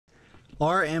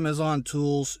Are Amazon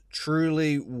tools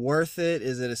truly worth it?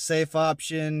 Is it a safe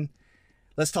option?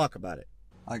 Let's talk about it.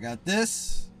 I got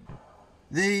these,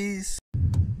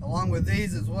 along with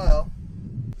these as well.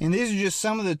 And these are just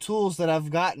some of the tools that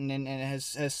I've gotten and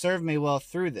has served me well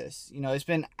through this. You know, it's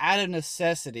been out of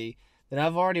necessity that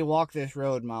I've already walked this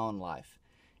road in my own life.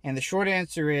 And the short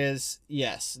answer is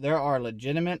yes, there are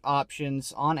legitimate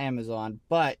options on Amazon,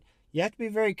 but you have to be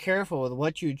very careful with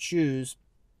what you choose.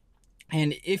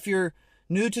 And if you're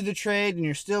new to the trade and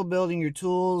you're still building your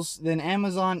tools, then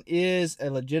Amazon is a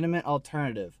legitimate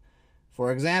alternative.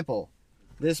 For example,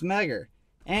 this Megger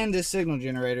and this signal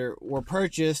generator were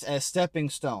purchased as stepping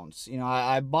stones. You know,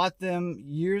 I bought them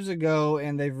years ago,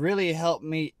 and they've really helped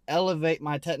me elevate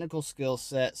my technical skill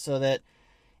set so that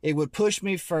it would push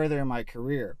me further in my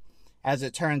career. As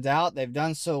it turns out, they've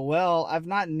done so well, I've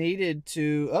not needed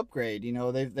to upgrade. You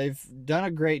know, they've done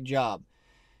a great job.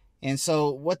 And so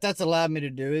what that's allowed me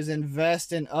to do is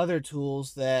invest in other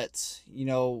tools that, you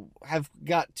know, have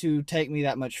got to take me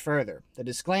that much further. The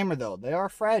disclaimer though, they are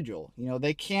fragile. You know,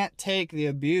 they can't take the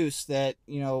abuse that,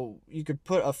 you know, you could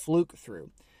put a fluke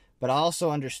through. But I also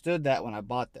understood that when I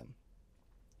bought them.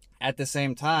 At the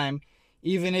same time,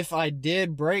 even if I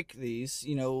did break these,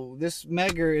 you know, this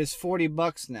Megger is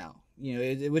 $40 now, you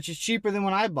know, which is cheaper than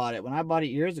when I bought it. When I bought it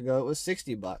years ago, it was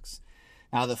 $60.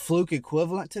 Now, the Fluke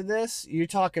equivalent to this, you're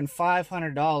talking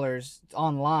 $500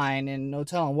 online and no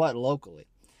telling what locally.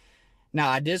 Now,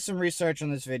 I did some research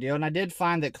on this video, and I did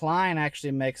find that Klein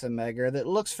actually makes a Megger that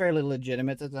looks fairly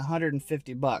legitimate. That's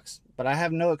 $150, but I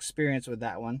have no experience with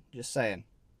that one, just saying.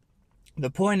 The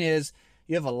point is,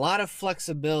 you have a lot of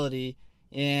flexibility,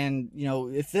 and, you know,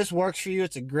 if this works for you,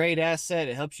 it's a great asset.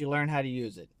 It helps you learn how to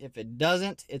use it. If it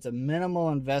doesn't, it's a minimal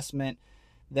investment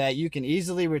that you can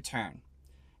easily return.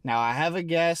 Now, I have a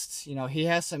guest, you know, he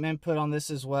has some input on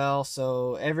this as well,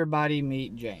 so everybody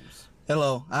meet James.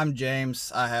 Hello, I'm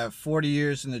James. I have 40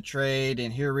 years in the trade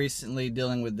and here recently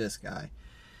dealing with this guy.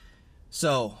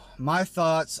 So, my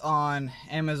thoughts on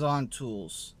Amazon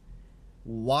tools.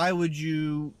 Why would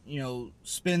you,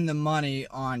 spend the money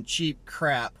on cheap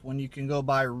crap when you can go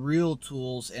buy real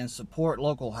tools and support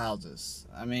local houses?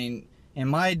 I mean, in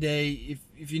my day,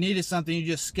 if you needed something, you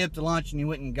just skipped lunch and you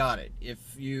went and got it. If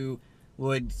you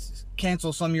would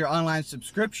cancel some of your online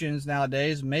subscriptions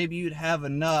nowadays, maybe you'd have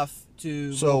enough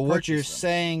to. So what you're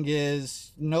saying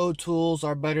is no tools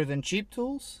are better than cheap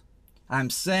tools? I'm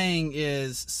saying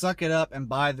is suck it up and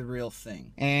buy the real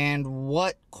thing. And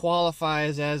what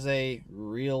qualifies as a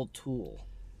real tool?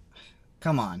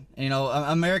 Come on,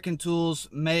 American tools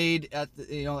made at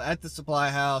the supply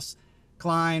house,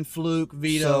 Klein, Fluke,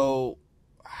 Vito. So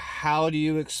how do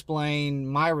you explain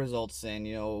my results then?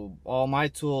 All my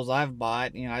tools I've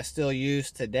bought, I still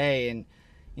use today, and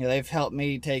they've helped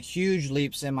me take huge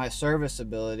leaps in my service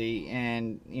ability,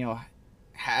 and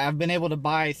I've been able to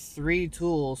buy 3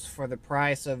 tools for the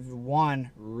price of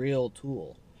 1 real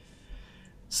tool.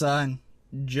 Son,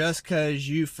 just because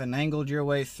you finagled your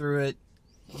way through it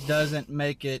doesn't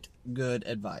make it good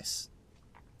advice.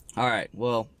 All right,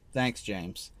 well, thanks,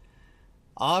 James.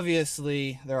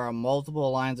 Obviously, there are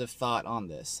multiple lines of thought on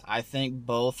this. I think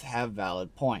both have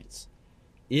valid points.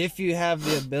 If you have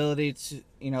the ability to,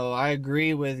 I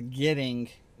agree with getting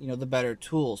the better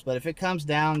tools, but if it comes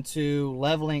down to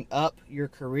leveling up your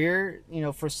career,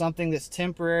 for something that's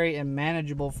temporary and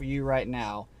manageable for you right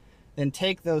now, then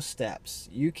take those steps.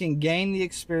 You can gain the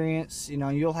experience,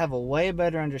 you'll have a way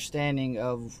better understanding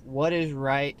of what is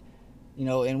right,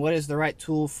 and what is the right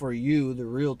tool for you, the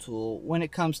real tool, when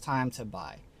it comes time to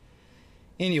buy.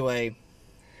 Anyway,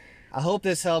 I hope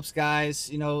this helps, guys.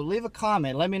 Leave a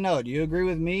comment. Let me know. Do you agree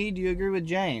with me? Do you agree with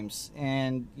James?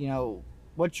 And,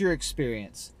 what's your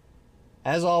experience?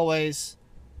 As always,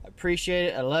 appreciate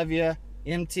it. I love you.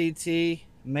 MTT,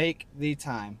 make the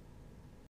time.